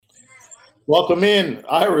Welcome in,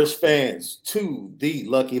 Irish fans, to the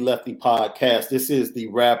Lucky Lefty podcast. This is the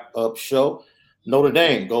wrap up show. Notre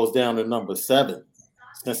Dame goes down to number 7,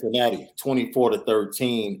 Cincinnati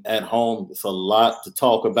 24-13 at home. It's a lot to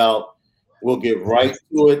talk about. We'll get right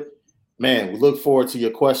to it. Man, we look forward to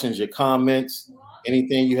your questions, your comments,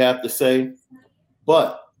 anything you have to say.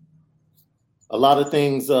 But a lot of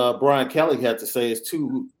things Brian Kelly had to say is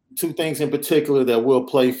two things in particular that we'll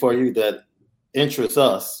play for you that interest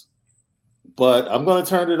us. But I'm going to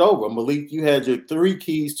turn it over. Malik, you had your 3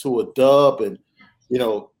 keys to a dub, and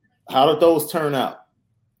how did those turn out?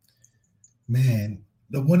 Man,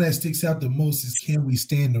 the one that sticks out the most is can we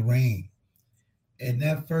stand the rain? And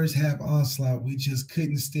that first half onslaught, we just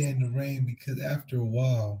couldn't stand the rain because after a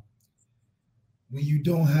while, when you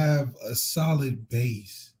don't have a solid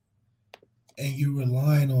base and you're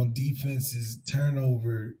relying on defense's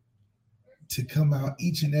turnover to come out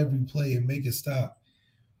each and every play and make a stop,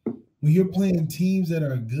 when you're playing teams that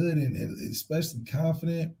are good and especially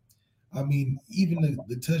confident, I mean, even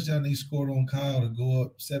the touchdown they scored on Kyle to go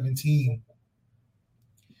up 17,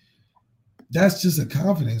 that's just a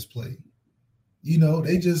confidence play.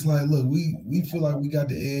 They just like, look, we feel like we got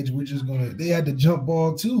the edge. We're just going to – they had the jump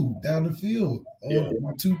ball too down the field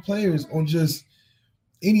on 2 players on just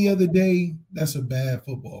any other day. That's a bad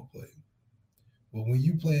football play. But when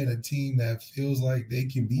you play in a team that feels like they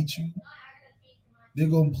can beat you, they're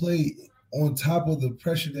going to play on top of the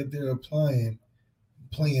pressure that they're applying,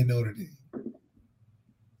 playing Notre Dame.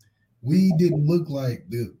 We didn't look like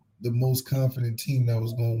the most confident team that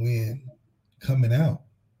was going to win coming out.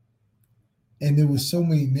 And there was so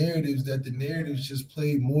many narratives that the narratives just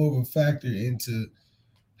played more of a factor into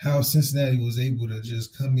how Cincinnati was able to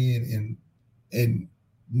just come in and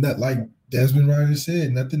not, like Desmond Ryder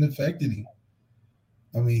said, nothing affected him.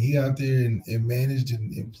 I mean, he out there and managed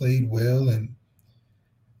and played well. And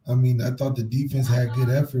I mean, I thought the defense had good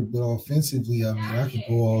effort, but offensively, I mean, I could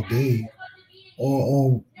go all day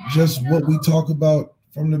on just what we talk about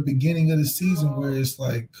from the beginning of the season, where it's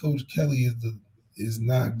like Coach Kelly is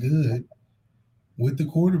not good with the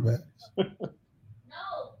quarterbacks.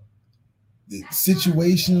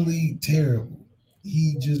 Situationally terrible.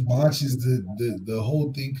 He just botches the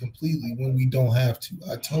whole thing completely when we don't have to.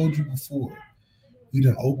 I told you before, we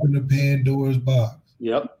done opened the Pandora's box.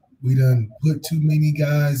 Yep. We done put too many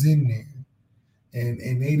guys in there.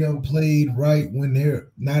 And they done played right when they're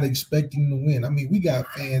not expecting to win. I mean, we got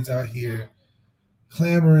fans out here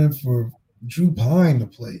clamoring for Drew Pine to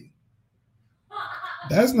play.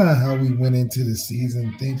 That's not how we went into the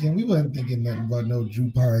season thinking. We wasn't thinking nothing about no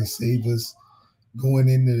Drew Pine save us going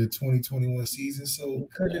into the 2021 season. So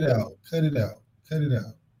cut it out.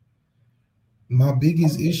 My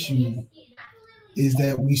biggest issue is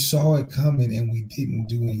that we saw it coming and we didn't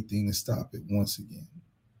do anything to stop it once again.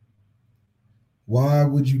 Why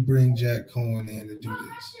would you bring Jack Cohen in to do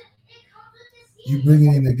this? You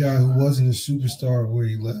bringing in a guy who wasn't a superstar where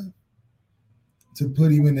he left to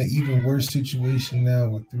put him in an even worse situation now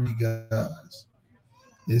with 3 guys.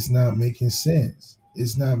 It's not making sense.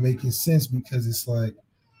 It's not making sense because it's like,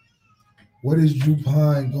 what is Drew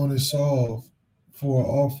Pine going to solve for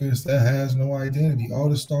an offense that has no identity? All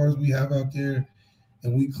the stars we have out there,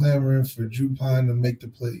 and we clamoring for Drew Pine to make the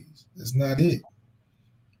plays. That's not it.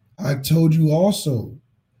 I told you also,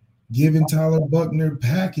 giving Tyler Buchner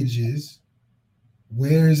packages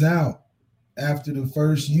wears out after the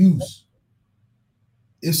first use.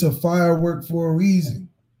 It's a firework for a reason.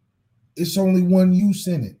 It's only one use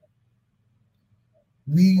in it.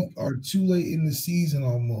 We are too late in the season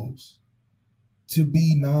almost to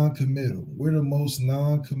be non-committal. We're the most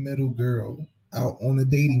non-committal girl out on the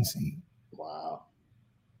dating scene. Wow.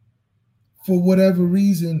 For whatever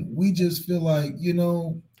reason, we just feel like,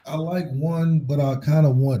 I like one, but I kind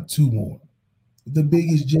of want 2 more. The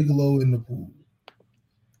biggest gigolo in the pool.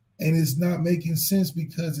 And it's not making sense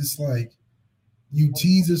because it's like, you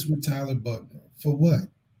tease us with Tyler Buchner. For what?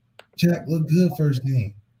 Jack looked good first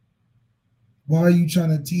game. Why are you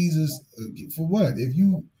trying to tease us? For what? If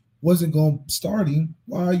you wasn't going to start him,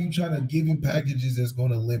 why are you trying to give him packages that's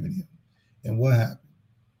going to limit him? And what happened?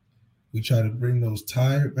 We try to bring those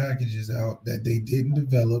tired packages out that they didn't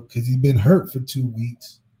develop because he's been hurt for 2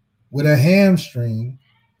 weeks with a hamstring.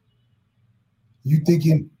 You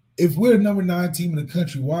thinking, if we're the number 9 team in the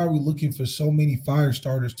country, why are we looking for so many fire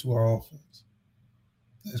starters to our offense?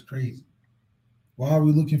 That's crazy. Why are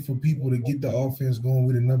we looking for people to get the offense going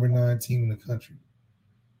with the number 9 team in the country?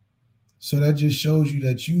 So that just shows you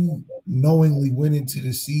that you knowingly went into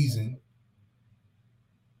the season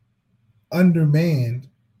undermanned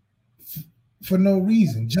for no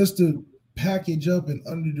reason, just to package up and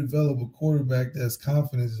underdevelop a quarterback that's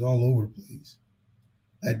confidence is all over the place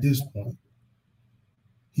at this point.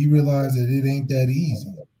 He realized that it ain't that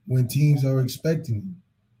easy when teams are expecting you.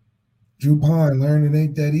 Drew Pine learned it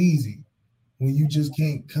ain't that easy when you just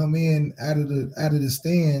can't come in out of the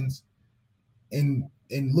stands and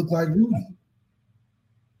look like Rudy.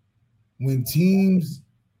 When teams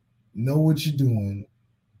know what you're doing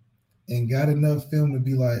and got enough film to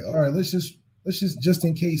be like, all right, let's just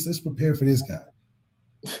in case, let's prepare for this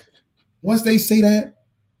guy. Once they say that,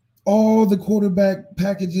 all the quarterback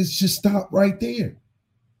packages just stop right there.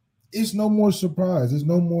 It's no more surprise. There's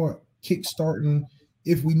no more kick-starting.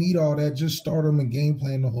 If we need all that, just start them and game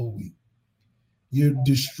plan the whole week. You're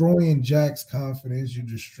destroying Jack's confidence. You're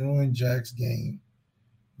destroying Jack's game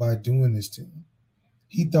by doing this to him.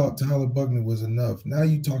 He thought Tyler Buckner was enough. Now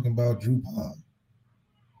you're talking about Drew Pine.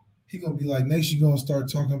 He gonna be like, next you're gonna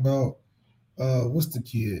start talking about what's the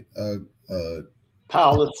kid?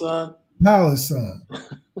 Powell's son. Powell's son.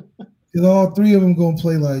 Because all three of them gonna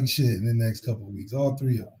play like shit in the next couple of weeks. All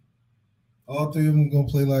three of them. All three of them gonna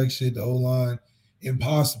play like shit. The O-line,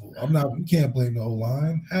 impossible. You can't blame the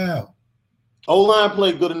O-line. How? O-line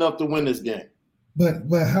played good enough to win this game. But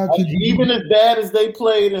how could you even as bad as they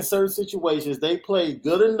played in certain situations, they played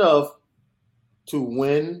good enough to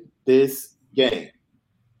win this game.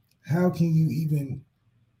 How can you even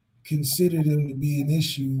consider them to be an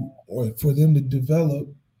issue or for them to develop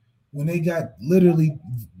when they got literally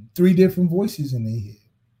 3 different voices in their head?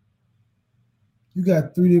 You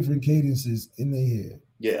got 3 different cadences in their head.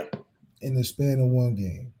 Yeah. In the span of one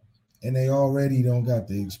game. And they already don't got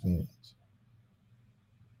the experience.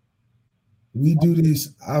 We do this,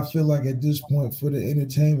 I feel like at this point, for the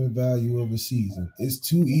entertainment value of a season. It's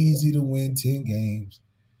too easy to win 10 games.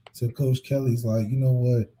 So Coach Kelly's like, you know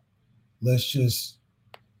what? Let's just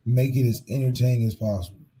make it as entertaining as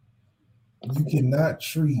possible. You cannot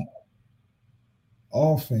treat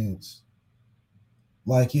offense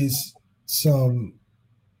like it's some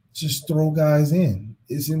just throw guys in.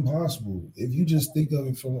 It's impossible. If you just think of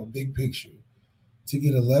it from a big picture, to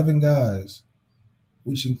get 11 guys,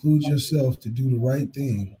 which includes yourself, to do the right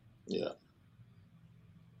thing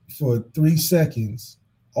for 3 seconds,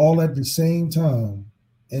 all at the same time,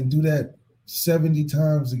 and do that 70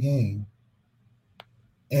 times a game,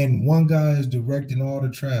 and one guy is directing all the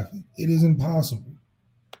traffic, it is impossible.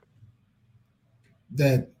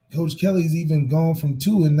 That Coach Kelly's even gone from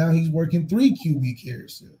 2, and now he's working 3 QB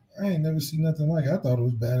carries. I ain't never seen nothing like it. I thought it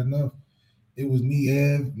was bad enough. It was me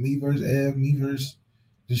versus Ev, me versus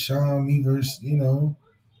Deshaun, me versus,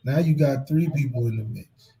 Now you got 3 people in the mix.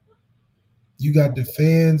 You got the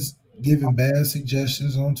fans giving bad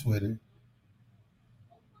suggestions on Twitter.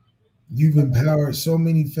 You've empowered so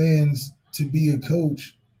many fans to be a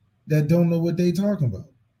coach that don't know what they're talking about.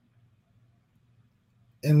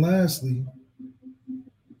 And lastly,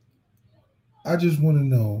 I just want to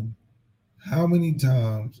know, how many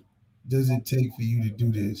times does it take for you to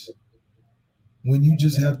do this when you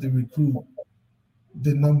just have to recruit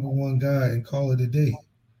the number 1 guy and call it a day?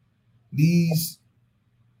 These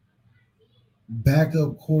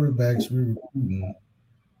backup quarterbacks we're recruiting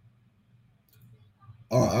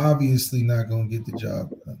are obviously not going to get the job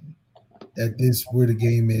done at this where the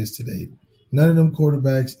game is today. None of them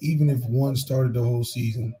quarterbacks, even if one started the whole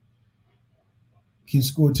season, can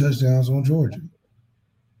score touchdowns on Georgia.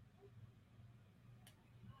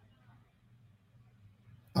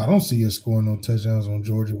 I don't see us scoring no touchdowns on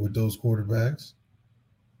Georgia with those quarterbacks.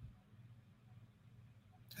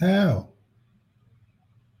 How?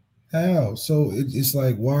 So it's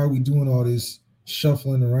like, why are we doing all this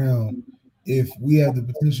shuffling around if we have the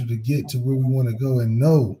potential to get to where we want to go and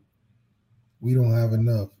know we don't have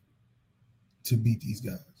enough to beat these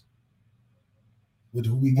guys with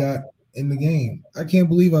who we got in the game? I can't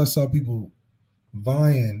believe I saw people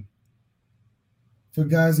vying for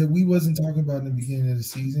guys that we wasn't talking about in the beginning of the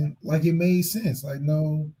season. Like, it made sense. Like,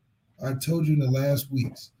 no, I told you in the last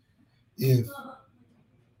weeks, if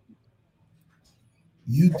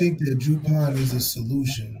you think that Drew Pine is a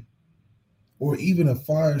solution or even a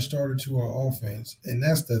fire starter to our offense, and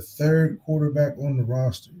that's the 3rd quarterback on the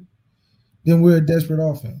roster, then we're a desperate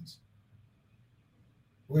offense.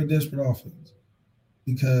 We're a desperate offense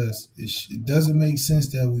because it doesn't make sense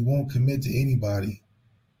that we won't commit to anybody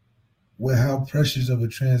with how precious of a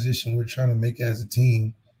transition we're trying to make as a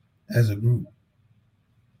team, as a group.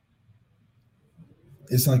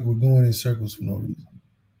 It's like we're going in circles for no reason.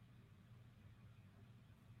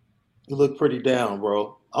 You look pretty down,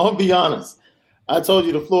 bro. I'm going to be honest. I told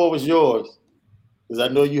you the floor was yours because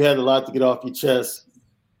I know you had a lot to get off your chest.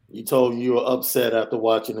 You told me you were upset after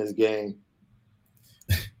watching this game.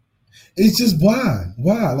 It's just why?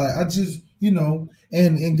 Like I just,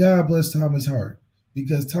 and God bless Tommy's heart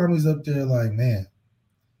because Tommy's up there like, man,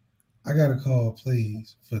 I gotta call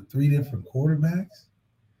plays for 3 different quarterbacks.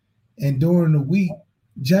 And during the week,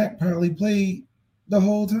 Jack probably played the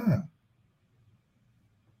whole time.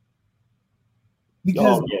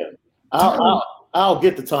 Because yeah. Tyler, I'll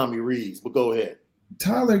get the Tommy Reeds, but go ahead.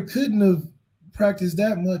 Tyler couldn't have practiced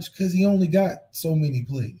that much because he only got so many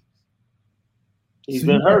plays. He's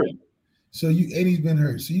been hurt. And he's been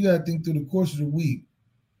hurt. So you got to think through the course of the week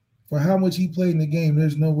for how much he played in the game.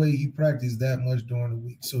 There's no way he practiced that much during the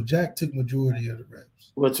week. So Jack took majority of the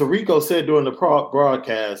reps. Well, Tirico said during the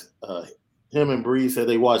broadcast, him and Bree said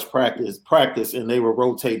they watched practice, and they were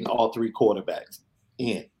rotating all 3 quarterbacks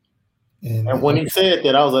in. And when he said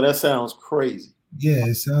that, I was like, that sounds crazy. Yeah,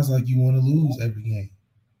 it sounds like you want to lose every game.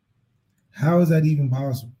 How is that even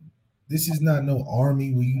possible? This is not no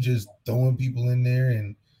army where you just throwing people in there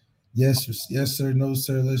and yes, sir, no,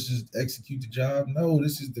 sir, let's just execute the job. No,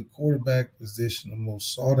 this is the quarterback position, the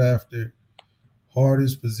most sought after,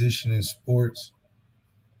 hardest position in sports.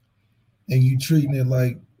 And you treating it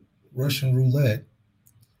like Russian roulette.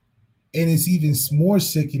 And it's even more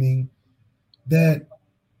sickening that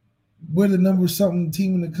we're the number something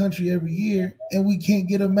team in the country every year, and we can't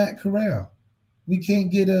get a Matt Corral. We can't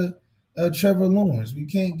get a Trevor Lawrence. We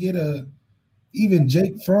can't get even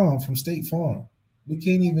Jake Fromm from State Farm. We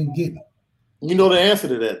can't even get it. You know the answer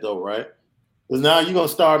to that, though, right? Because now you're going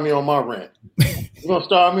to start me on my rant. You're going to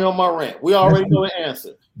start me on my rant. We already know the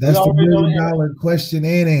answer. That's the $1 million question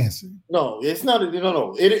and answer. No, it's not.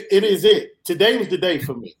 No. It is it. Today was the day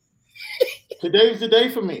for me. Today was the day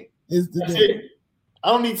for me. It's the day. I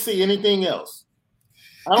don't need to see anything else.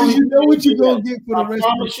 I don't you know what you're going to get for the rest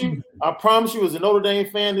of the season. I promise you, as a Notre Dame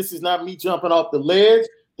fan, this is not me jumping off the ledge.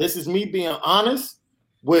 This is me being honest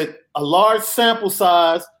with a large sample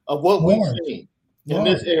size of what we've seen in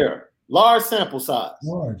this era. Large sample size.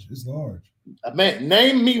 It's large. Man,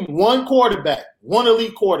 name me one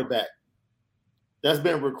elite quarterback that's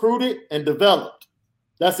been recruited and developed.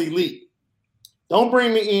 That's elite. Don't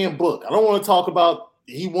bring me Ian Book. I don't want to talk about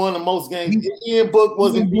he won the most games. Ian Book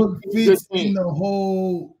wasn't fits in the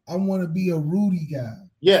whole I want to be a Rudy guy.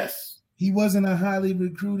 Yes. He wasn't a highly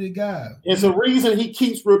recruited guy. It's a reason he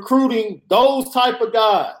keeps recruiting those type of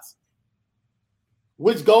guys,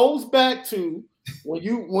 which goes back to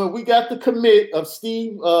when we got the commit of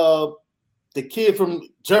Steve, the kid from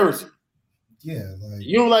Jersey. Yeah,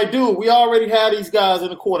 you were like, dude, we already had these guys in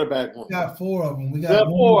the quarterback room. We got 4 of them. We got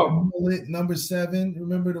one with the mullet, number 7.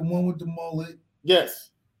 Remember the one with the mullet?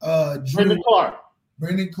 Yes. Brendan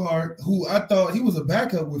Clark, who I thought he was a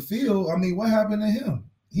backup with Phil. I mean, what happened to him?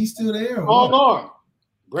 He's still there. Long arm.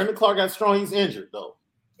 Brendan Clark got strong. He's injured though.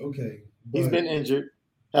 Okay. He's been injured.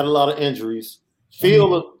 Had a lot of injuries.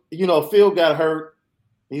 Phil got hurt.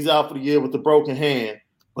 He's out for the year with the broken hand.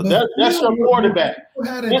 But that's your quarterback. Phil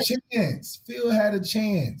had a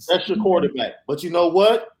chance. That's your quarterback. But you know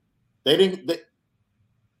what? They didn't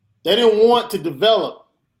want to develop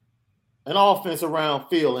an offense around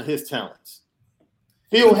Phil and his talents.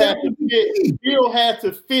 Phil had to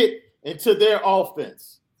fit into their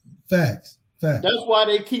offense. Facts. That's why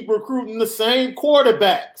they keep recruiting the same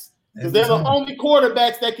quarterbacks. Because they're the only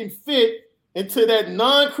quarterbacks that can fit into that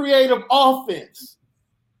non-creative offense.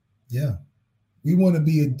 Yeah. We want to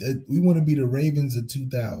be the Ravens of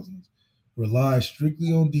 2000s. Rely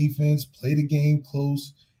strictly on defense, play the game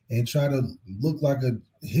close, and try to look like a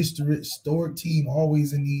historic team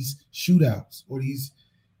always in these shootouts or these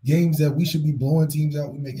games that we should be blowing teams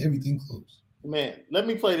out. We make everything close. Man, let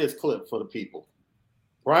me play this clip for the people.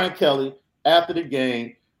 Brian Kelly, after the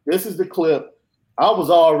game, this is the clip. I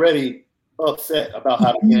was already upset about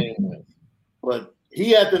how the game went. But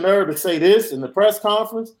he had the nerve to say this in the press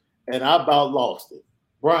conference, and I about lost it.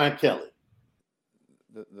 Brian Kelly.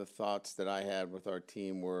 The thoughts that I had with our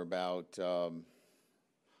team were about,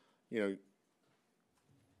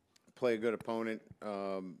 play a good opponent.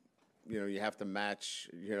 You have to match,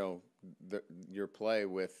 your play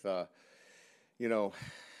with, a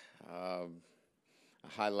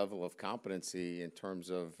high level of competency in terms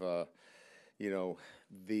of,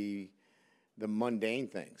 the mundane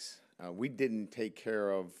things. We didn't take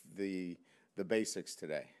care of the basics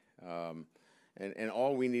today, and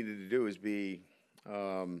all we needed to do is be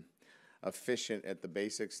efficient at the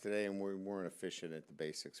basics today, and we weren't efficient at the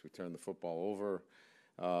basics. We turned the football over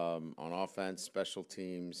on offense, special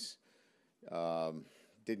teams,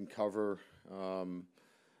 didn't cover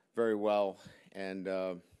very well, and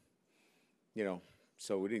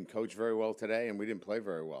so we didn't coach very well today, and we didn't play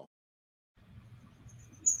very well.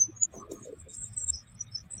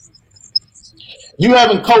 You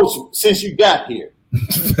haven't coached since you got here.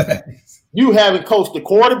 You haven't coached the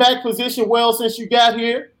quarterback position well since you got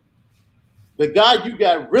here. The guy you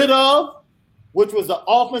got rid of, which was the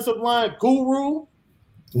offensive line guru,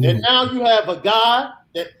 and now you have a guy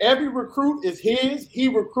that every recruit is his. He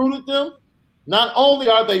recruited them. Not only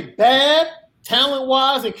are they bad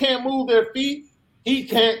talent-wise and can't move their feet, he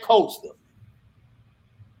can't coach them.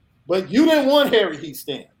 But you didn't want Harry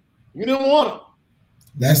Hiestand. You didn't want him.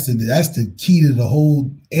 That's the key to the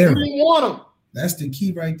whole era. You didn't want him. That's the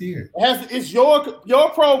key right there. It's your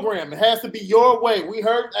program. It has to be your way. We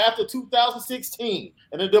heard after 2016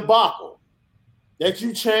 and the debacle that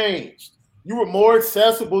you changed. You were more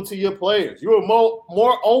accessible to your players. You were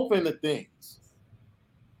more open to things.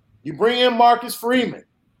 You bring in Marcus Freeman.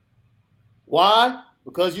 Why?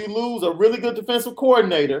 Because you lose a really good defensive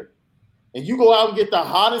coordinator and you go out and get the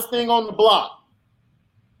hottest thing on the block.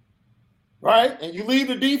 Right? And you leave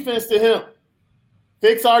the defense to him.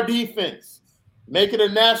 Fix our defense. Make it a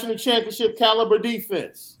national championship caliber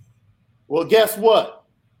defense. Well, guess what?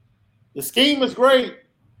 The scheme is great.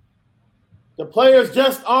 The players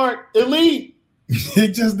just aren't elite. They're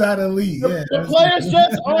just not elite. The players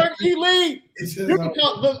just aren't elite.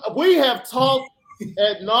 We have talked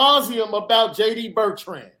ad nauseum about J.D.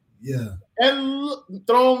 Bertrand. Yeah. And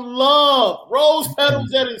thrown love, rose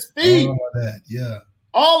petals at his feet. All of that, yeah.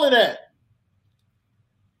 All of that.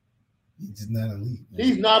 He's just not elite. Man.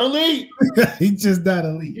 He's not elite. He's just not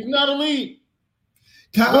elite. He's not elite.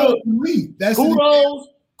 Kyle's elite. That's kudos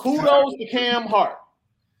to Cam Hart.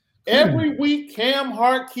 Every week, Cam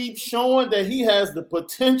Hart keeps showing that he has the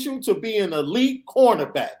potential to be an elite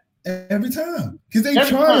cornerback. Every time. Because they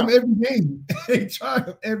try him every game. They try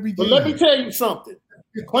him every game. But let me tell you something.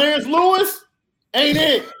 Clarence Lewis ain't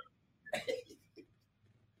it.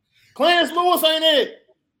 Clarence Lewis ain't it.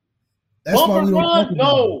 That's why we don't talk about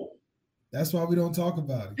no. it. That's why we don't talk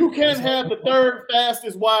about it. You can't have the third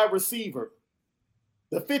fastest wide receiver,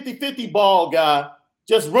 the 50-50 ball guy,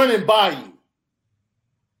 just running by you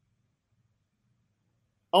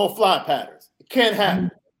on fly patterns. It can't happen.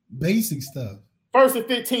 Basic stuff. First and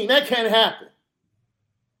 15, that can't happen.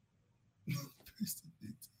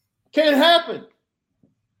 Can't happen.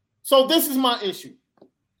 So this is my issue.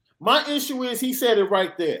 My issue is he said it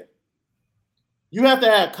right there. You have to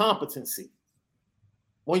have competency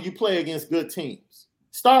when you play against good teams.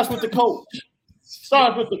 Starts with the coach.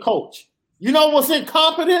 Starts with the coach. You know what's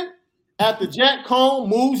incompetent? After Jack Cohn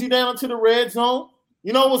moves you down to the red zone,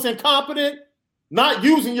 you know what's incompetent? Not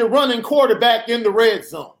using your running quarterback in the red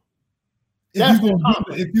zone.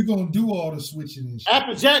 If you're gonna do all the switching and shit.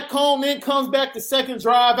 After Jack Cohn then comes back the second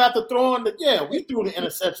drive after throwing we threw the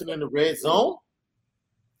interception in the red zone.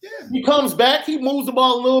 Yeah. He comes back, he moves the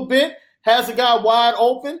ball a little bit, has the guy wide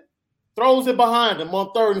open, throws it behind him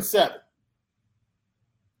on 3rd and 7.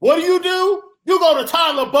 What do? You go to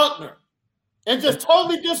Tyler Buckner and just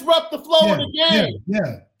totally disrupt the flow of the game.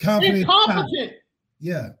 Incompetent.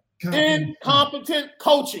 Incompetent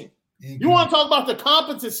coaching. You want to talk about the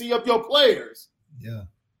competency of your players. Yeah.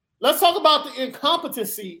 Let's talk about the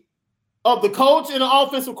incompetency of the coach and the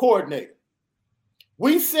offensive coordinator.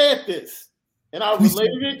 We said this, and I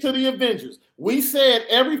related it to the Avengers. We said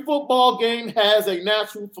every football game has a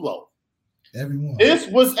natural flow. Everyone. This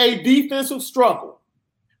was a defensive struggle.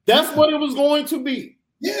 That's what it was going to be.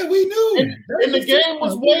 Yeah, we knew. And the game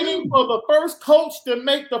was waiting for the first coach to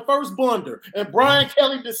make the first blunder. And Brian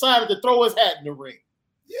Kelly decided to throw his hat in the ring.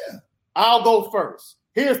 Yeah. I'll go first.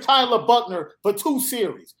 Here's Tyler Buckner for 2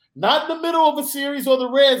 series. Not in the middle of a series or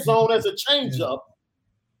the red zone as a changeup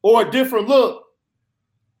or a different look.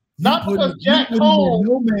 Not because Jack Cohn,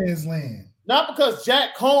 no man's land. Not because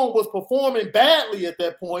Jack Cohn was performing badly at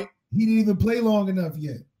that point. He didn't even play long enough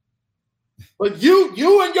yet. But you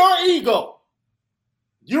and your ego.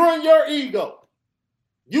 You're in your ego.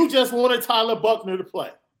 You just wanted Tyler Buckner to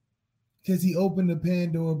play. Because he opened the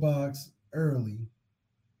Pandora box early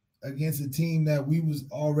against a team that we was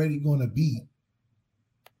already going to beat.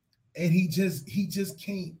 And he just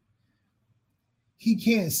can't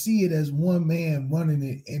see it as one man running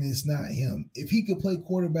it and it's not him. If he could play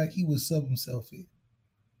quarterback, he would sub himself in.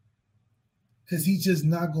 Because he's just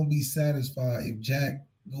not going to be satisfied if Jack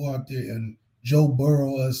go out there and Joe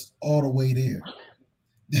Burrow us all the way there.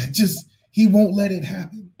 He won't let it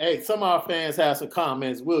happen. Hey, some of our fans have some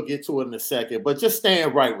comments. We'll get to it in a second, but just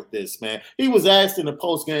stand right with this, man. He was asked in the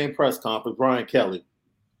post-game press conference, Brian Kelly,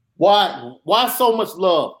 why so much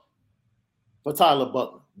love for Tyler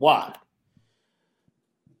Buckner? Why?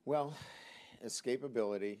 Well,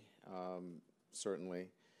 escapability, certainly.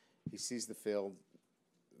 He sees the field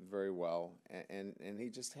very well, and he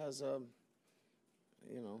just has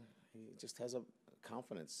he just has a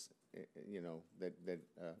confidence, that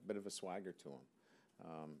bit of a swagger to him.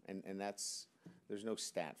 And there's no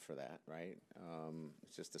stat for that, right?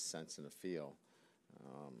 It's just a sense and a feel.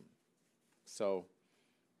 So,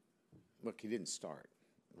 look, he didn't start,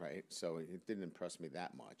 right? So it didn't impress me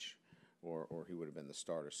that much, or he would have been the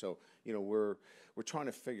starter. So, we're trying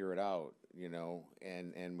to figure it out,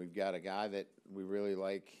 and we've got a guy that we really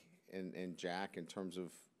like in Jack in terms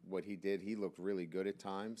of what he did. He looked really good at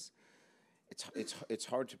times. It's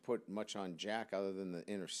hard to put much on Jack other than the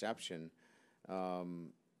interception.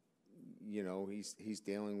 He's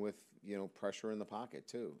dealing with pressure in the pocket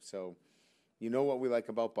too. So, what we like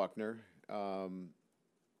about Buckner, and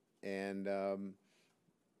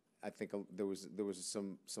I think there was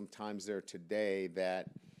some times there today that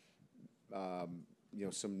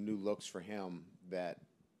some new looks for him that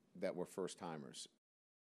were first timers.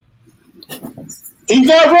 He's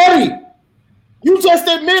not ready. You just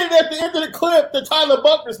admitted at the end of the clip that Tyler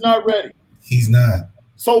Buckner's not ready. He's not.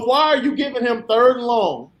 So why are you giving him third and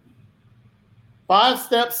long,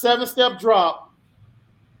 5-step, 7-step drop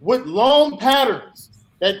with long patterns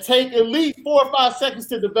that take at least 4 or 5 seconds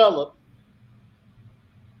to develop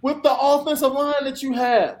with the offensive line that you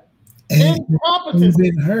have? Incompetence. He's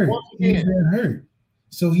been hurt. He's been hurt.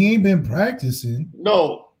 So he ain't been practicing.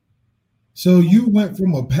 No. So you went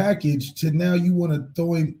from a package to now you want to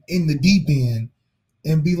throw him in the deep end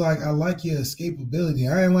and be like, I like your escapability.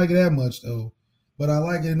 I ain't like it that much though, but I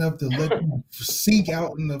like it enough to let you sink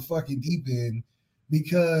out in the fucking deep end,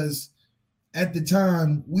 because at the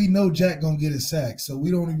time we know Jack gonna get a sack, so we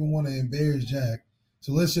don't even want to embarrass Jack.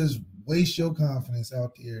 So let's just waste your confidence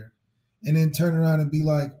out there and then turn around and be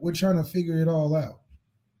like, we're trying to figure it all out.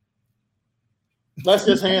 Let's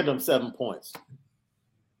just hand him 7 points.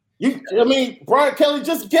 Brian Kelly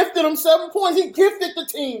just gifted him 7 points. He gifted the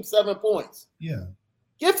team 7 points. Yeah.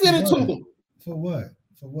 Gifted it to them. For what?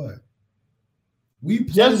 For what? We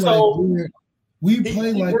play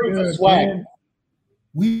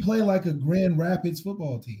like a Grand Rapids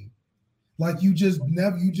football team. Like you just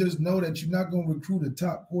know that you're not going to recruit a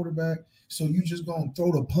top quarterback, so you just going to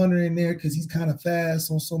throw the punter in there because he's kind of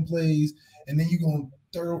fast on some plays, and then you're going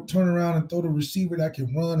to turn around and throw the receiver that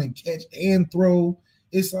can run and catch and throw.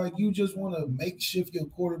 It's like you just want to makeshift your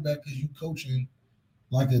quarterback because you coaching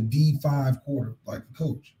like a D5 quarter, like a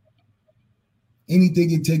coach.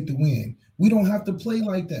 Anything it take to win. We don't have to play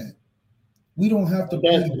like that. We don't have to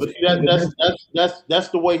play. That's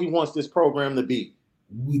the way he wants this program to be.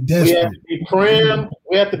 We have to be prim.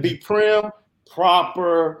 We have to be prim,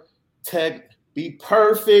 proper, be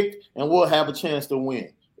perfect, and we'll have a chance to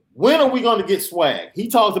win. When are we going to get swag? He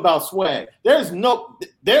talks about swag. There's no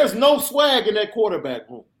swag in that quarterback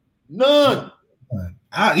room. None.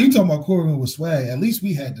 You talking about quarterback with swag? At least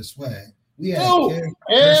we had the swag. We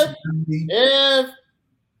had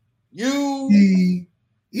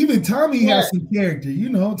even Tommy has some character.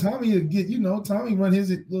 Tommy will get. Tommy run his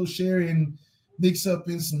little share and mix up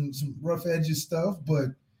in some rough edges stuff, but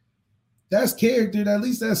that's character. At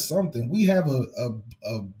least that's something. We have a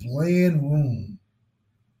bland room.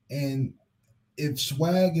 And if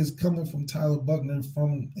swag is coming from Tyler Buckner,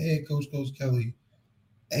 from head coach Kelly,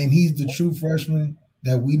 and he's the true freshman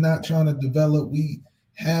that we not trying to develop, we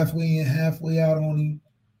halfway in, halfway out on him,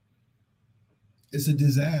 it's a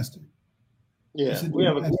disaster. Yeah, we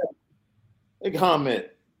have a comment.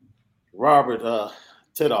 Robert P.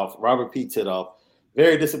 Titoff,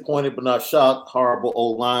 very disappointed but not shocked. Horrible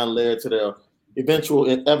O-line led to their eventual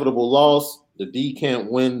inevitable loss. The D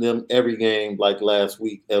can't win them every game like last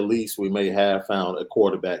week. At least we may have found a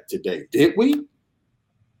quarterback today. Did we?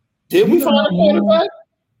 Did we find a quarterback?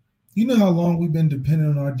 You know how long we've been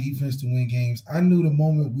dependent on our defense to win games. I knew the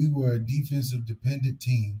moment we were a defensive dependent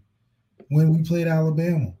team when we played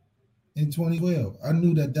Alabama in 2012. I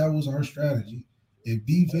knew that was our strategy. If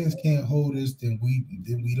defense can't hold us, then we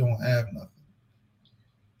don't have nothing.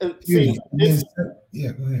 Go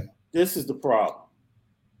ahead. This is the problem.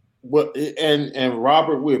 And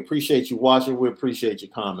Robert, we appreciate you watching. We appreciate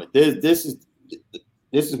your comment. This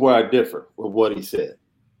is where I differ with what he said.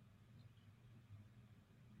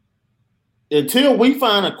 Until we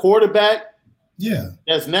find a quarterback,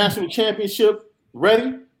 that's national championship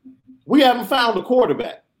ready, we haven't found a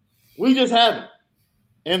quarterback. We just haven't.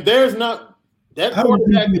 And there's not that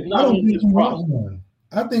quarterback is not on this roster.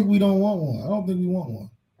 I think we don't want one. I don't think we want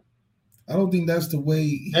one. I don't think that's the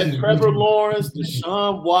way. That Trevor Lawrence,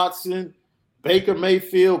 Deshaun Watson, Baker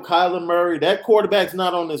Mayfield, Kyler Murray, that quarterback's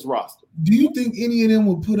not on this roster. Do you think any of them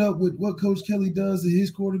will put up with what Coach Kelly does to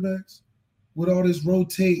his quarterbacks? With all this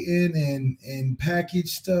rotating and package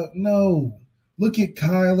stuff? No. Look at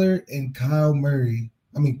Kyler and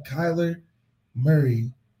Kyler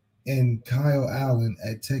Murray and Kyle Allen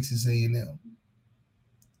at Texas A&M.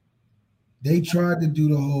 They tried to do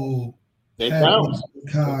the whole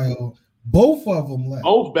Kyle. Both of them left.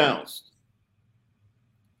 Both bounced.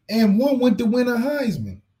 And one went to win a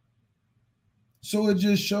Heisman. So it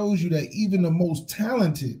just shows you that even the most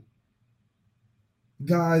talented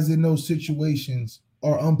guys in those situations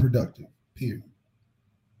are unproductive, period.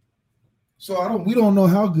 So we don't know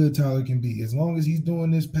how good Tyler can be. As long as he's doing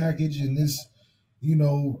this package and this,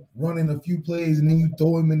 running a few plays, and then you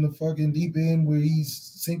throw him in the fucking deep end where he's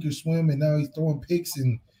sink or swim, and now he's throwing picks,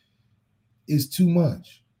 and it's too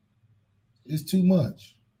much. It's too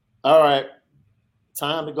much. All right.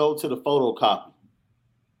 Time to go to the photocopy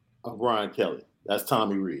of Brian Kelly. That's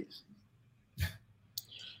Tommy Rees.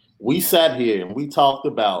 We sat here and we talked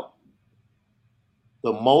about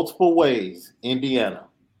the multiple ways Indiana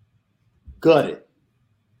gutted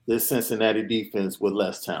this Cincinnati defense with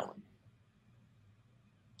less talent.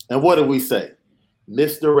 And what did we say?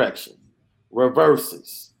 Misdirection,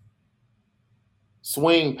 reverses,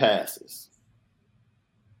 swing passes.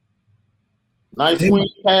 Nice swing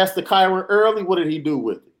pass to Kyron Early. What did he do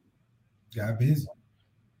with it? Got busy.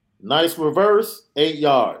 Nice reverse, 8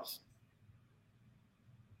 yards.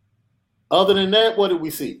 Other than that, what did we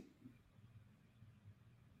see?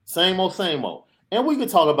 Same old, same old. And we could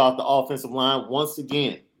talk about the offensive line once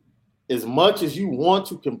again. As much as you want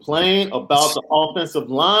to complain about the offensive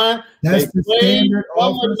line, they played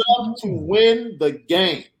well enough to win the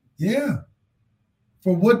game. Yeah.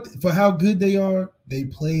 For how good they are, they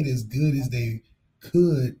played as good as they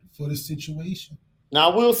could for the situation.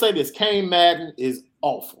 Now, I will say this. Kane Madden is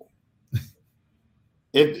awful.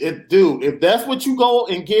 If that's what you go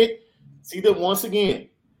and get, see that once again.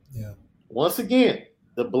 Yeah. Once again,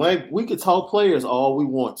 we could talk players all we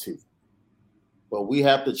want to, but we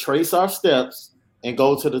have to trace our steps and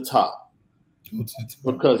go to the top.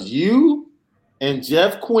 Because you and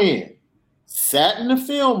Jeff Quinn sat in the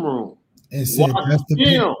film room and watched the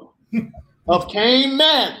film of Kane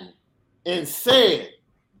Madden and said,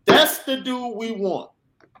 that's the dude we want.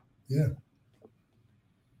 Yeah.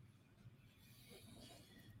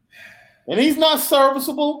 And he's not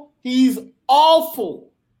serviceable. He's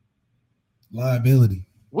awful. Liability.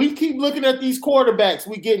 We keep looking at these quarterbacks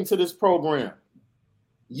we get into this program.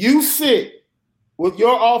 You sit with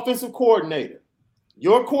your offensive coordinator,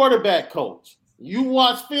 your quarterback coach. You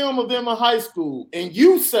watch film of them in high school, and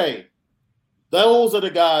you say, those are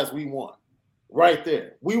the guys we want. Right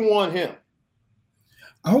there. We want him.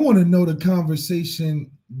 I want to know the conversation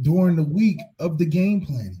during the week of the game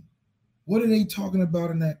planning. What are they talking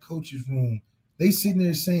about in that coach's room? They sitting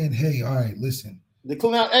there saying, hey, all right, listen. The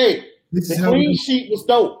clean sheet was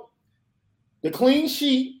dope. The clean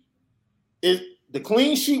sheet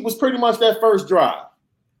was pretty much that first drive.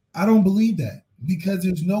 I don't believe that, because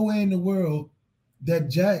there's no way in the world that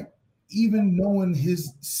Jack, even knowing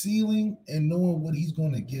his ceiling and knowing what he's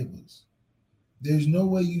going to give us, there's no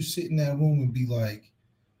way you sit in that room and be like,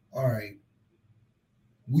 all right,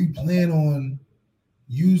 we plan on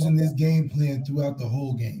using this game plan throughout the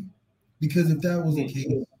whole game. Because if that was the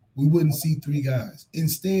case, we wouldn't see three guys.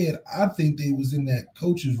 Instead, I think they was in that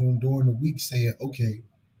coach's room during the week saying, okay,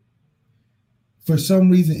 for some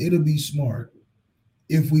reason, it'll be smart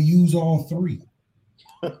if we use all three.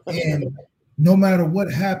 And no matter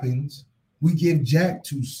what happens, we give Jack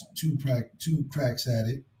two cracks at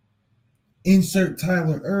it, insert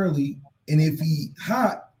Tyler early, and if he's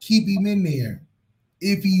hot, keep him in there.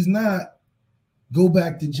 If he's not, go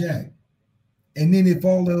back to Jack. And then if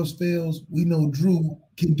all else fails, we know Drew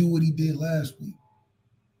can do what he did last week.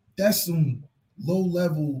 That's some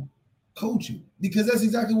low-level coaching, because that's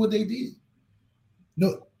exactly what they did.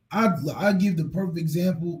 No, I give the perfect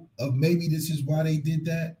example of maybe this is why they did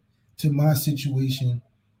that to my situation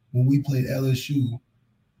when we played LSU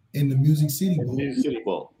in the Music City Bowl. Music City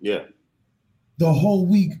Bowl, yeah. The whole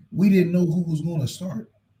week, we didn't know who was going to start.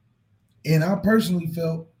 And I personally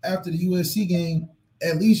felt after the USC game,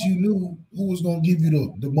 at least you knew who was going to give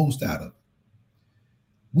you the most out of it.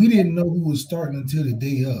 We didn't know who was starting until the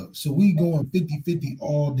day of. So we going 50-50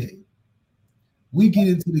 all day. We get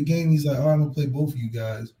into the game, he's like, all right, I'm going to play both of you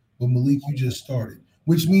guys, but Malik, you just started.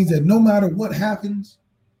 Which means that no matter what happens,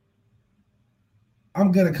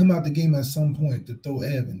 I'm going to come out the game at some point to throw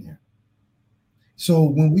Ev in there. So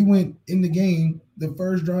when we went in the game, the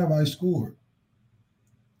first drive I scored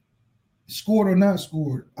or not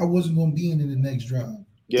scored, I wasn't going to be in the next drive.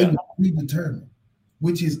 Yeah. It was predetermined,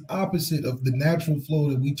 which is opposite of the natural flow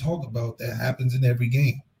that we talk about that happens in every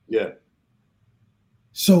game. Yeah.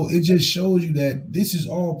 So it just shows you that this is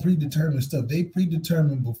all predetermined stuff. They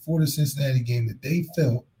predetermined before the Cincinnati game that they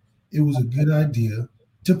felt it was a good idea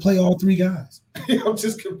to play all three guys. I'm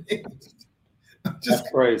just convinced. That's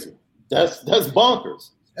crazy. That's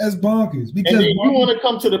bonkers. That's bonkers. Because and then you want to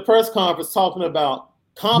come to the press conference talking about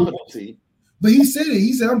competency. But he said it.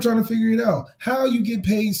 He said, I'm trying to figure it out. How you get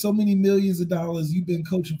paid so many millions of dollars? You've been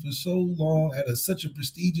coaching for so long at such a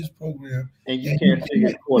prestigious program. And you can't figure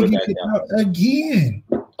your quarterback out. Again.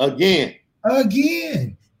 Again.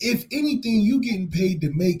 If anything, you getting paid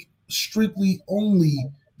to make strictly only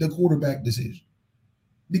the quarterback decision.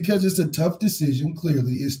 Because it's a tough decision,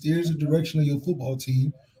 clearly. It steers the direction of your football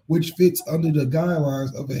team, which fits under the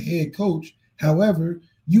guidelines of a head coach. However,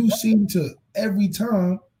 you seem to every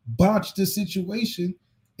time botch the situation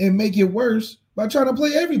and make it worse by trying to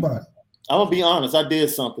play everybody. I'm going to be honest. I did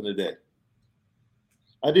something today.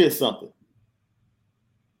 I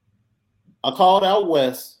called out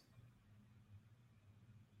West,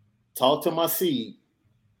 talked to my seed.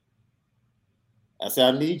 I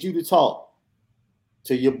said, I need you to talk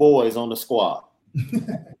to your boys on the squad.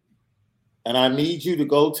 And I need you to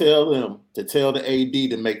go tell them to tell the AD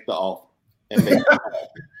to make the offer. And make the offer.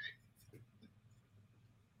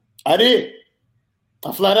 I did.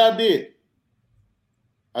 I flat out did.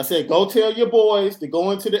 I said, go tell your boys to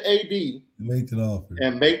go into the AD. Make the offer.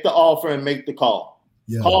 And make the offer and make the call.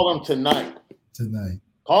 Yeah. Call them tonight.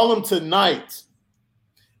 Call them tonight.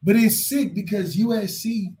 But it's sick because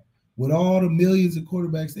USC, with all the millions of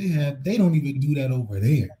quarterbacks they have, they don't even do that over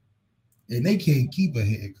there. And they can't keep a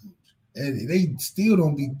head coach. And they still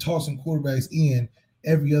don't be tossing quarterbacks in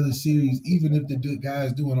every other series, even if the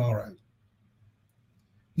guy's doing all right.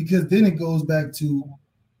 Because then it goes back to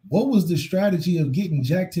what was the strategy of getting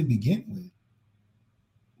Jack to begin with?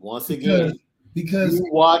 Once again, because you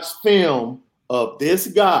watch film of this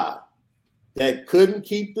guy that couldn't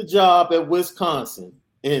keep the job at Wisconsin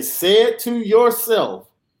and said to yourself,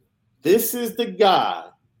 this is the guy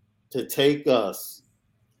to take us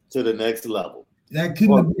to the next level. That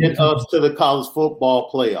couldn't get us to the college football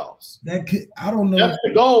playoffs. I don't know. That's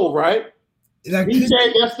the goal, right? He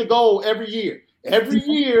said that's the goal every year. Every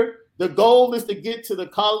year, the goal is to get to the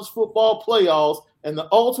college football playoffs, and the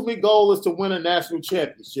ultimate goal is to win a national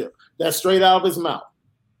championship. That's straight out of his mouth.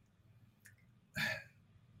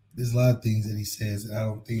 There's a lot of things that he says that I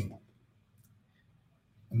don't think.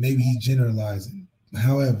 Maybe he's generalizing.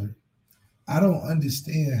 However, I don't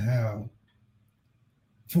understand how,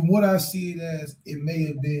 from what I see it as, it may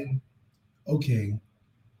have been, okay,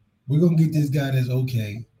 we're going to get this guy that's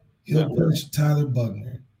okay. He'll push Tyler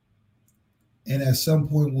Buckner. And at some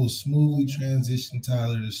point, we'll smoothly transition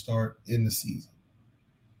Tyler to start in the season.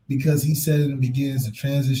 Because he said in the beginning, it's a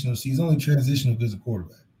transitional season. Only transitional because of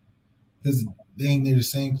quarterback. Because they ain't near the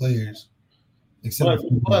same players.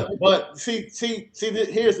 But see,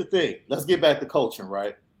 here's the thing. Let's get back to coaching,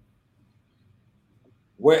 right?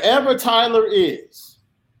 Wherever Tyler is,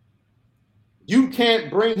 you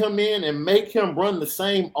can't bring him in and make him run the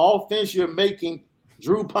same offense you're making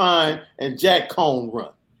Drew Pine and Jack Cohn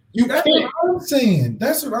run. That's what I'm saying.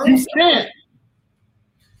 You can't.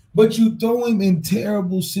 But you throw him in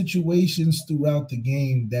terrible situations throughout the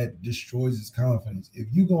game that destroys his confidence. If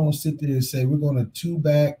you're going to sit there and say, we're going to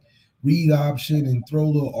two-back, read option, and throw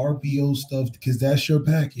a little RPO stuff because that's your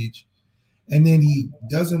package, and then he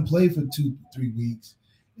doesn't play for 2-3 weeks,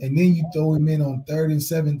 and then you throw him in on 3rd and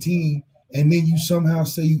 17, and then you somehow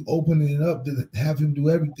say you open it up to have him do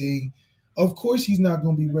everything, of course he's not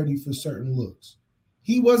going to be ready for certain looks.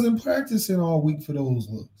 He wasn't practicing all week for those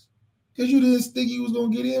looks because you didn't think he was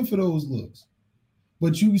going to get in for those looks.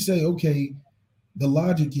 But you say, okay, the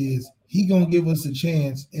logic is he going to give us a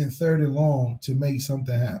chance in 3rd and long to make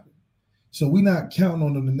something happen. So we're not counting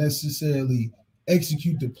on him to necessarily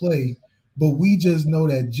execute the play, but we just know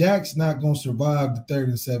that Jack's not going to survive the 3rd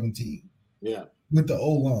and 17 with the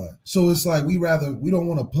O-line. So it's like we don't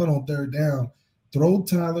want to punt on 3rd down, throw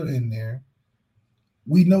Tyler in there.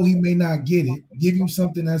 We know he may not get it. Give him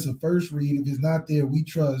something that's a first read. If it's not there, we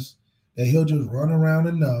trust that he'll just run around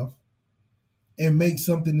enough and make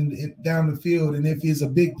something down the field. And if it's a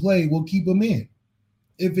big play, we'll keep him in.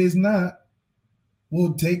 If it's not,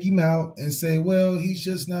 we'll take him out and say, well, he's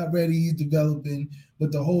just not ready. He's developing.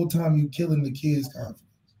 But the whole time you're killing the kid's confidence.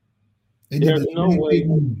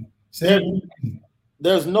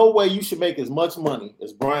 There's no way you should make as much money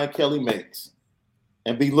as Brian Kelly makes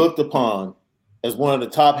and be looked upon as one of the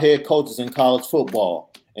top head coaches in college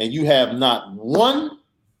football, and you have not one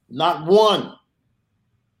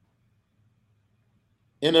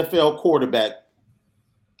NFL quarterback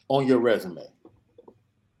on your resume.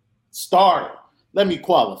 Starter. Let me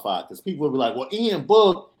qualify, because people will be like, well, Ian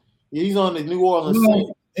Book, he's on the New Orleans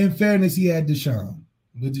Saints. In fairness, he had Deshaun.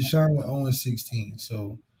 But Deshaun went 0-16.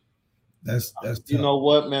 So That's tough. You know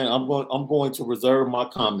what, man? I'm going to reserve my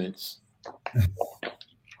comments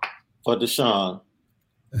for Deshaun.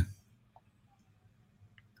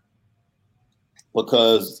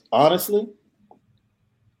 Because honestly,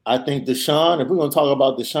 I think Deshaun, if we're going to talk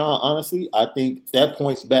about Deshaun, honestly, I think that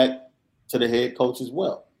points back to the head coach as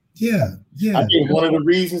well. Yeah. I think one of the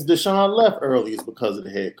reasons Deshaun left early is because of the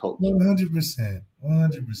head coach. 100%.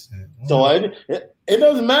 100%. So it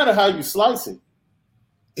doesn't matter how you slice it.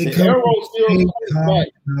 The arrow still common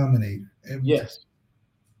denominator. Yes.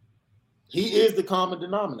 He is the common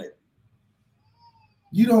denominator.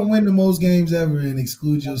 You don't win the most games ever and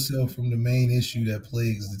exclude yourself from the main issue that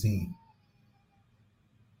plagues the team.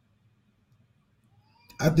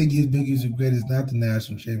 I think his biggest regret is not the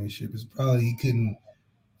national championship. It's probably he couldn't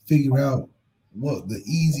figure out what the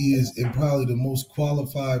easiest and probably the most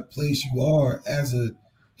qualified place you are as a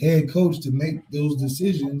head coach to make those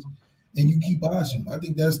decisions, and you keep watching. I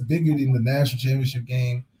think that's bigger than the national championship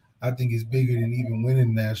game. I think it's bigger than even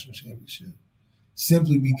winning the national championship,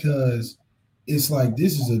 simply because it's like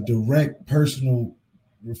this is a direct personal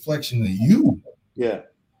reflection of you. Yeah.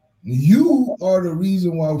 You are the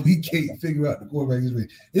reason why we can't figure out the quarterback this way.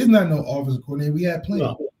 It's not no offensive coordinator. We had plenty.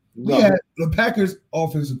 No. We had the Packers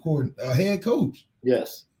offensive coordinator, head coach.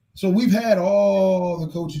 Yes. So we've had all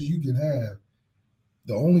the coaches you can have.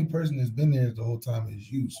 The only person that's been there the whole time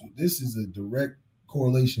is you. So this is a direct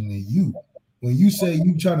correlation to you. When you say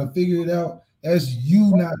you trying to figure it out, that's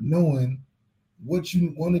you not knowing what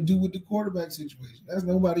you want to do with the quarterback situation. That's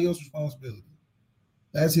nobody else's responsibility.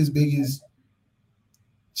 That's his biggest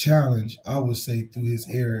challenge, I would say, through his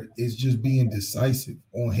era, is just being decisive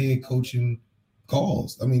on head coaching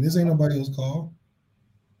calls. I mean, this ain't nobody else's call.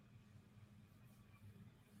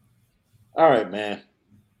 All right, man.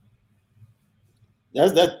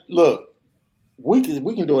 That's that. Look, we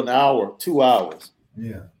can do an hour, 2 hours.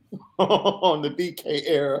 Yeah. On the BK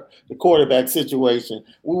era, the quarterback situation.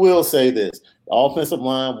 We will say this: the offensive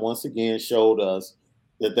line once again showed us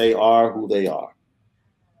that they are who they are.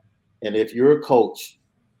 And if you're a coach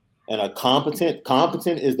and a competent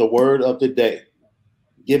is the word of the day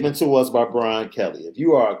given to us by Brian Kelly. If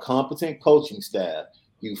you are a competent coaching staff,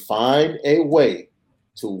 you find a way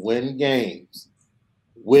to win games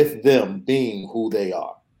with them being who they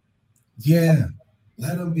are. Yeah.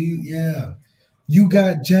 Let them be. Yeah. You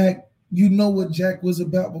got Jack. You know what Jack was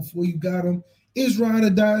about before you got him. It's ride or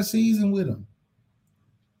die season with him.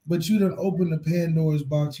 But you done open the Pandora's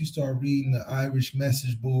box. You start reading the Irish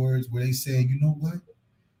message boards where they saying, you know what?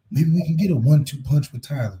 Maybe we can get a 1-2 punch with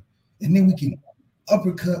Tyler. And then we can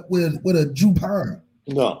uppercut with a Drew Pine.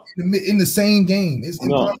 No. In the same game. It's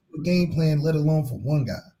impossible game plan, let alone for one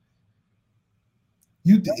guy.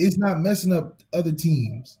 It's not messing up other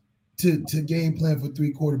teams to game plan for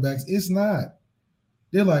three quarterbacks. It's not.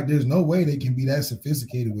 They're like, there's no way they can be that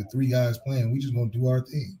sophisticated with three guys playing. We just gonna do our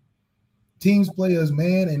thing. Teams play us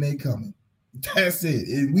man and they coming. That's it.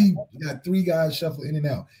 And we got three guys shuffle in and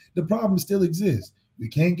out. The problem still exists. We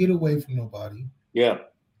can't get away from nobody. Yeah.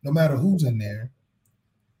 No matter who's in there.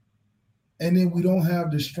 And then we don't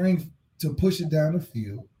have the strength to push it down the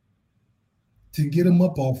field, to get them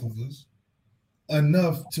up off of us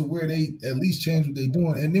enough to where they at least change what they're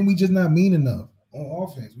doing. And then we just not mean enough on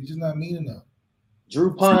offense. We just not mean enough.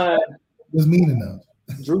 Drew Pine was mean enough.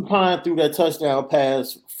 Drew Pine threw that touchdown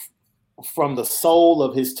pass from the sole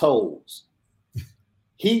of his toes.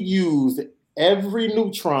 He used every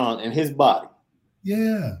neutron in his body.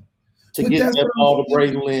 Yeah. To get that ball to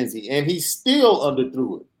Braden Lindsey, and he still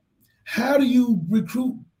underthrew it. How do you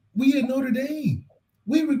recruit? We at Notre Dame.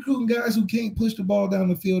 We recruiting guys who can't push the ball down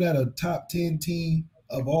the field at a top 10 team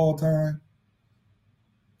of all time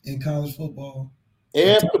in college football.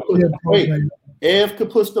 Ev could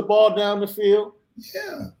push the ball down the field.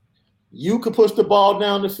 Yeah. You could push the ball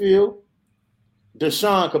down the field.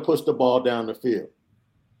 Deshaun could push the ball down the field.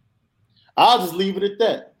 I'll just leave it at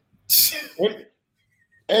that.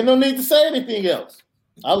 And no need to say anything else.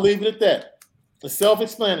 I'll leave it at that. It's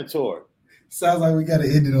self-explanatory. Sounds like we got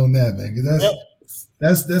to end it on that, man. Because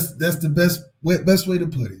that's the best way to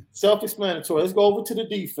put it. Self-explanatory. Let's go over to the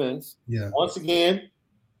defense. Yeah. Once again,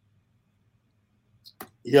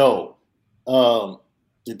 the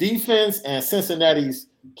defense and Cincinnati's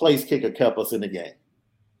place kicker kept us in the game.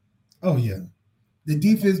 Oh yeah, the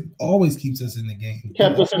defense always keeps us in the game.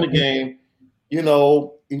 Kept us in the game. You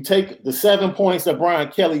know, you take the 7 points that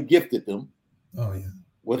Brian Kelly gifted them. Oh yeah.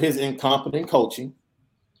 With his incompetent coaching,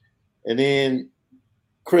 and then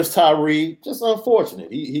Chris Tyree, just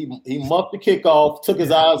unfortunate. He muffed the kickoff, took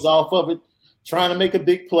his eyes off of it, trying to make a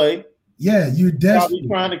big play. Yeah, you're desperate.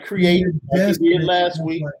 Trying to create like he did last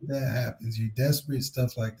week. Like that happens. You're desperate.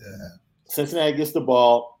 Stuff like that happens. Cincinnati gets the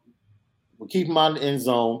ball. We keep them out in the end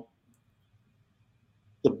zone.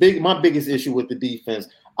 My biggest issue with the defense,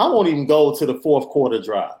 I won't even go to the fourth quarter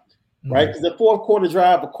drive, right? Because the fourth quarter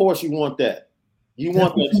drive, of course, you want that. You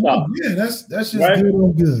want that stop. Yeah, that's just right? Good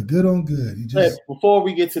on good. Good on good. Before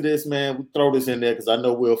we get to this, man, we throw this in there because I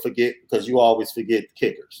know we'll forget because you always forget the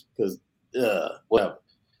kickers. Because, whatever.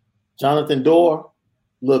 Jonathan Doerr,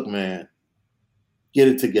 look, man, get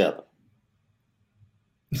it together.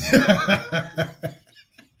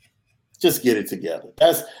 Just get it together.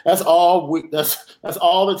 That's all that's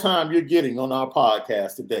all the time you're getting on our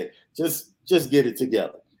podcast today. Just get it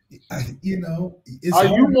together. Are you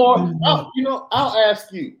more? I'll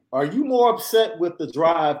ask you. Are you more upset with the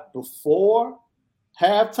drive before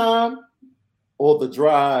halftime or the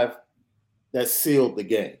drive that sealed the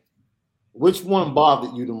game? Which one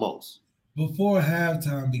bothered you the most? Before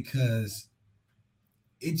halftime, because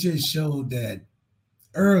it just showed that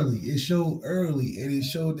early. It showed early, and it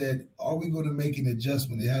showed that are we going to make an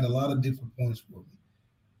adjustment? It had a lot of different points for me.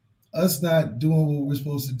 Us not doing what we're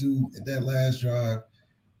supposed to do at that last drive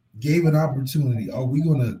gave an opportunity. Are we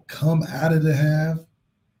going to come out of the half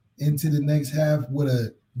into the next half with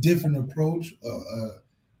a different approach,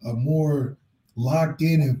 a more locked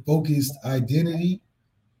in and focused identity?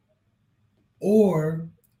 Or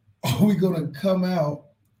are we going to come out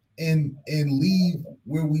and leave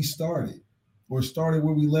where we started? Or started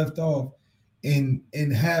where we left off, and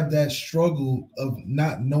have that struggle of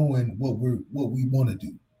not knowing what we want to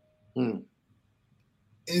do.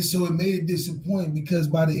 And so it made it disappointing because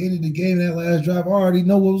by the end of the game, that last drive, I already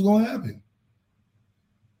know what was going to happen.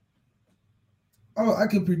 Oh, I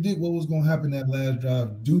could predict what was going to happen that last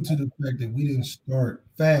drive due to the fact that we didn't start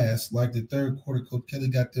fast like the third quarter. Coach Kelly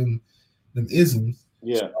got them isms.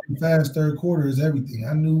 Yeah, fast third quarter is everything.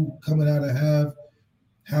 I knew coming out of half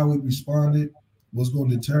how we responded was going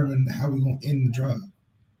to determine how we're going to end the drive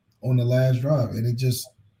on the last drive. And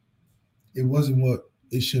it wasn't what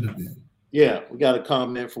it should have been. Yeah, we got a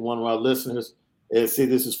comment from one of our listeners. And see,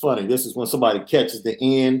 this is funny. This is when somebody catches the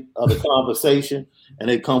end of the conversation and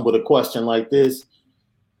they come with a question like this.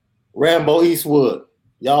 Rambo Eastwood,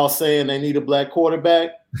 y'all saying they need a black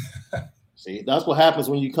quarterback? See, that's what happens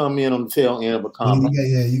when you come in on the tail end of a comment.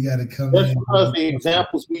 Yeah, you got to come Just in. Because the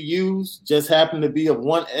examples we use just happen to be of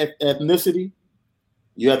one ethnicity,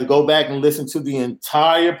 you have to go back and listen to the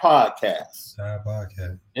entire podcast.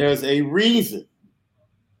 There's a reason.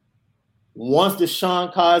 Once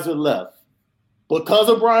Deshaun Kaiser left, because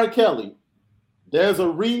of Brian Kelly, there's a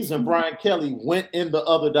reason Brian Kelly went in the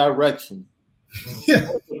other direction. Yeah.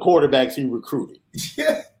 The quarterbacks he recruited.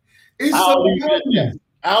 Yeah. I'll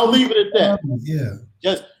leave it at that. Yeah.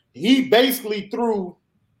 Just he basically threw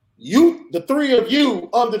you, the three of you,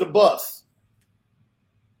 under the bus.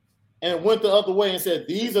 And went the other way and said,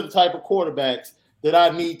 these are the type of quarterbacks that I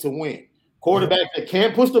need to win. Quarterbacks that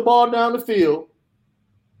can't push the ball down the field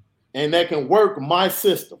and that can work my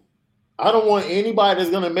system. I don't want anybody that's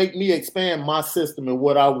going to make me expand my system and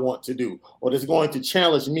what I want to do or that's going to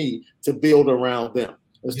challenge me to build around them.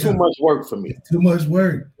 It's too much work for me. Too much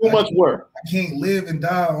work. Too much work. I can't live and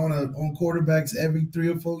die on quarterbacks every 3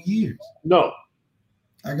 or 4 years. No.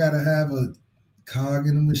 I got to have a cog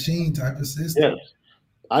in the machine type of system. Yes.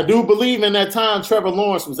 I do believe in that time Trevor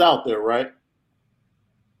Lawrence was out there, right?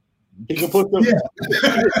 He can put them.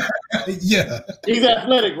 Yeah. He's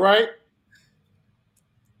athletic, right?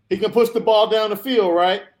 He can push the ball down the field,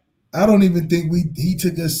 right? I don't even think he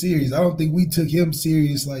took us serious. I don't think we took him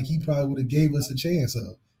serious like he probably would have gave us a chance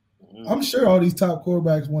of. I'm sure all these top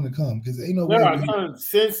quarterbacks want to come because ain't no way.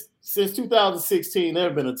 Since 2016, there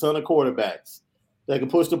have been a ton of quarterbacks that can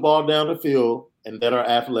push the ball down the field and that are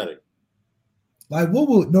athletic. Like, what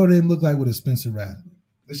would Notre Dame look like with a Spencer Rattler?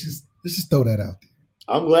 Let's just throw that out there.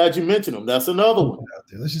 I'm glad you mentioned him. That's another one. Out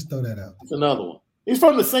there. Let's just throw that out. That's another one. He's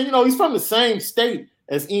from the same state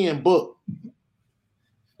as Ian Book.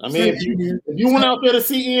 I mean, if you went out there to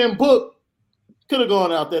see Ian Book, could have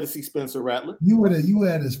gone out there to see Spencer Rattler. You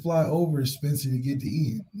had us fly over Spencer to get to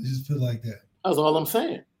Ian. Let's just put it like that. That's all I'm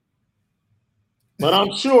saying. But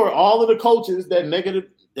I'm sure all of the coaches that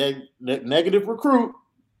negative recruit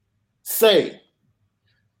say,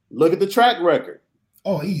 look at the track record.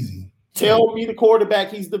 Oh, easy. Tell me the quarterback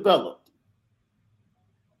he's developed.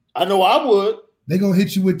 I know I would. They're going to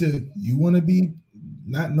hit you with you want to be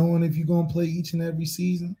not knowing if you're going to play each and every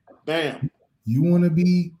season. Bam. You want to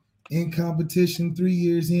be in competition 3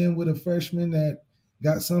 years in with a freshman that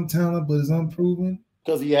got some talent but is unproven.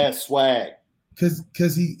 Because he has swag.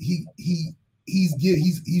 Because he's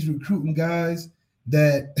recruiting guys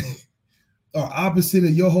that are opposite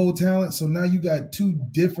of your whole talent. So now you got two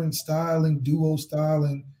different duo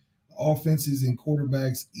styling, offenses and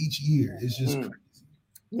quarterbacks each year. It's just crazy.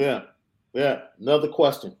 Yeah. Another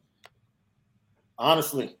question.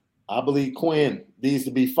 Honestly, I believe Quinn needs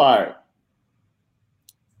to be fired.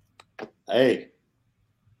 Hey,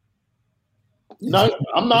 no,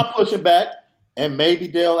 I'm not pushing back, and maybe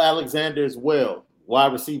Dale Alexander as well,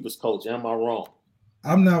 wide receivers coach. Am I wrong?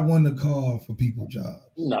 I'm not one to call for people jobs.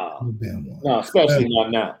 No, especially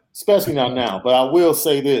not now. Especially not now. But I will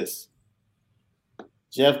say this: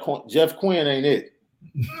 Jeff Quinn ain't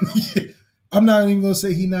it. I'm not even gonna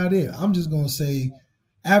say he's not it. I'm just gonna say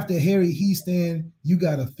after Harry Hiestand, you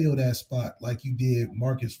gotta fill that spot like you did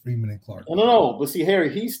Marcus Freeman and Clark. No. But see, Harry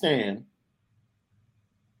Hiestand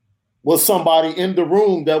was somebody in the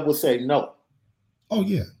room that would say no. Oh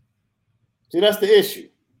yeah. See, that's the issue.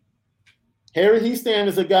 Harry Hiestand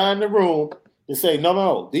is a guy in the room to say,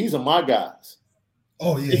 no, these are my guys.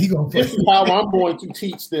 Oh yeah, he gonna play. This is how I'm going to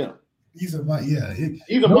teach them. These are my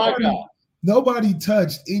These are my guys. Nobody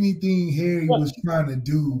touched anything Harry was trying to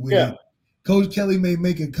do with it. Coach Kelly may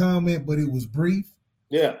make a comment, but it was brief.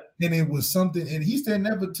 Yeah. And it was something, and Hiestand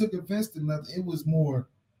never took offense to nothing. It was more,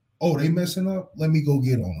 oh, they messing up? Let me go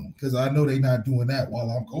get on them. Because I know they're not doing that while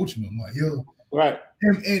I'm coaching them. Like, right.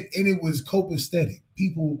 And it was copacetic.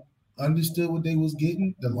 People understood what they was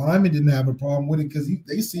getting. The linemen didn't have a problem with it because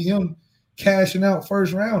they see him cashing out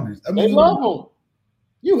first rounders. I mean, they love him.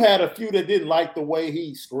 You had a few that didn't like the way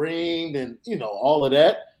he screamed and, all of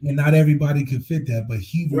that. And not everybody could fit that, but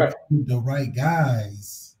he recruited the right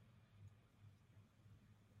guys.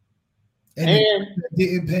 And if it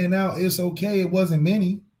didn't pan out, it's okay. It wasn't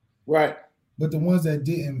many. Right. But the ones that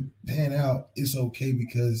didn't pan out, it's okay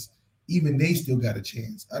because even they still got a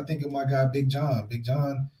chance. I think of my guy, Big John. Big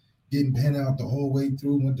John didn't pan out the whole way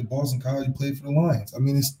through, went to Boston College, played for the Lions. I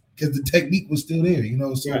mean, it's because the technique was still there,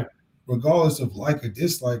 so regardless of like or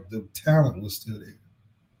dislike, the talent was still there.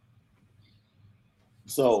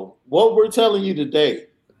 So what we're telling you today,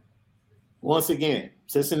 once again,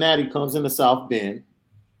 Cincinnati comes into South Bend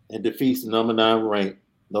and defeats the number 9 ranked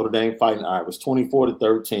Notre Dame Fighting Irish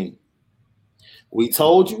 24-13. We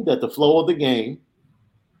told you that the flow of the game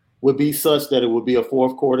would be such that it would be a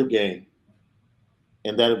fourth quarter game,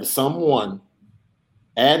 and that if someone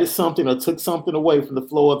added something or took something away from the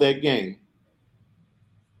flow of that game,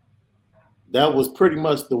 that was pretty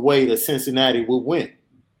much the way that Cincinnati would win.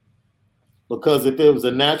 Because if it was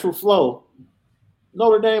a natural flow,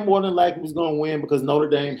 Notre Dame more than likely was going to win because Notre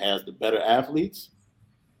Dame has the better athletes,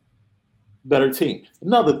 better team.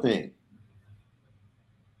 Another thing,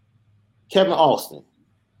 Kevin Austin,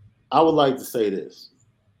 I would like to say this.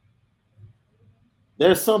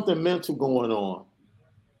 There's something mental going on.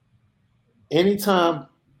 Anytime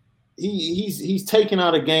he's taking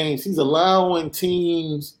out of games, he's allowing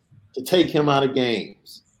teams to take him out of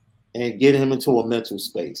games and get him into a mental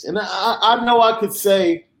space. And I know I could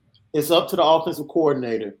say it's up to the offensive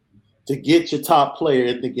coordinator to get your top player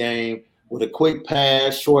in the game with a quick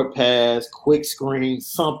pass, short pass, quick screen,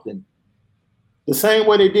 something. The same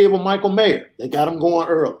way they did with Michael Mayer. They got him going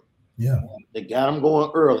early. Yeah. They got him going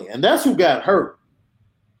early. And that's who got hurt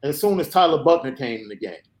as soon as Tyler Buckner came in the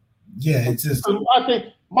game. Yeah, it's just. I think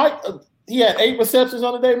he had 8 receptions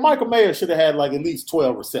on the day. Michael Mayer should have had like at least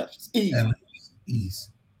 12 receptions. Easy.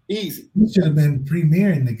 We should have been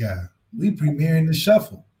premiering the guy. We premiering the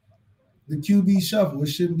shuffle, the QB shuffle. It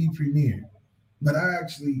shouldn't be premiered. But I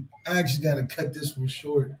actually got to cut this one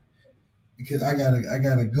short because I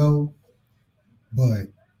gotta go. But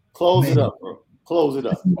close it up, bro. Close it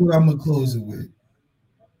up. This is what I'm gonna close it with.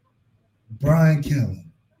 Brian Kelly.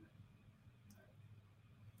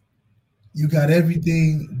 You got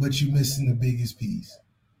everything, but you're missing the biggest piece.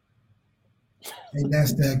 And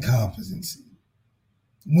that's that competency.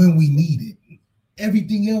 When we need it.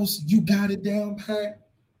 Everything else, you got it down pat.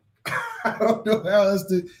 I don't know how else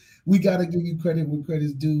to. We got to give you credit where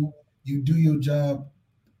credit's due. You do your job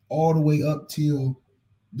all the way up till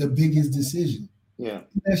the biggest decision. Yeah.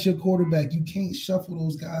 That's your quarterback. You can't shuffle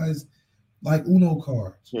those guys like Uno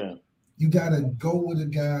cards. Yeah. You got to go with a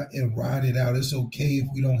guy and ride it out. It's okay if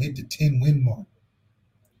we don't hit the 10-win mark.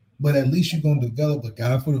 But at least you're going to develop a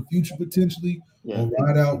guy for the future potentially or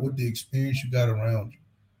ride out with the experience you got around you.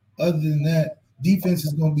 Other than that, defense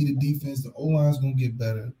is going to be the defense. The O-line is going to get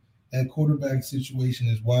better. That quarterback situation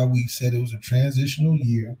is why we said it was a transitional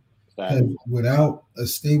year. Because without a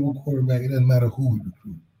stable quarterback, it doesn't matter who we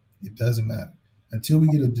recruit. It doesn't matter. Until we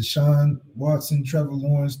get a Deshaun Watson, Trevor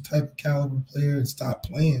Lawrence type of caliber player and stop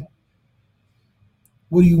playing,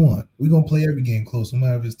 what do you want? We're going to play every game close, no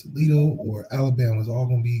matter if it's Toledo or Alabama. It's all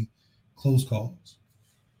going to be close calls.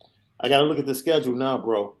 I got to look at the schedule now,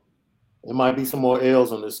 bro. There might be some more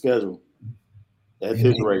L's on the schedule. at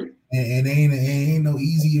this rate. And ain't no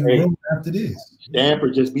easy road after this.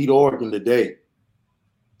 Stanford just beat Oregon today.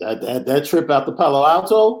 That trip out to Palo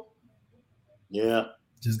Alto, yeah.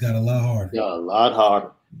 Just got a lot harder. Yeah, a lot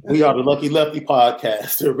harder. We are the Lucky Lefty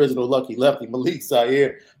Podcast, the original Lucky Lefty. Malik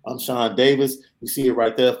Zaire. I'm Sean Davis. You see it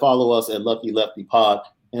right there. Follow us at Lucky Lefty Pod,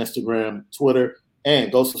 Instagram, Twitter,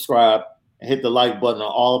 and go subscribe and hit the like button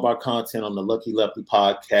on all of our content on the Lucky Lefty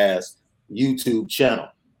Podcast YouTube channel.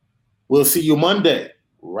 We'll see you Monday,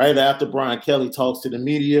 right after Brian Kelly talks to the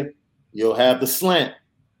media. You'll have the slant.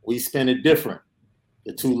 We spin it different.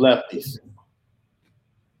 The two lefties.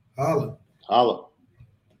 Holla. Holla.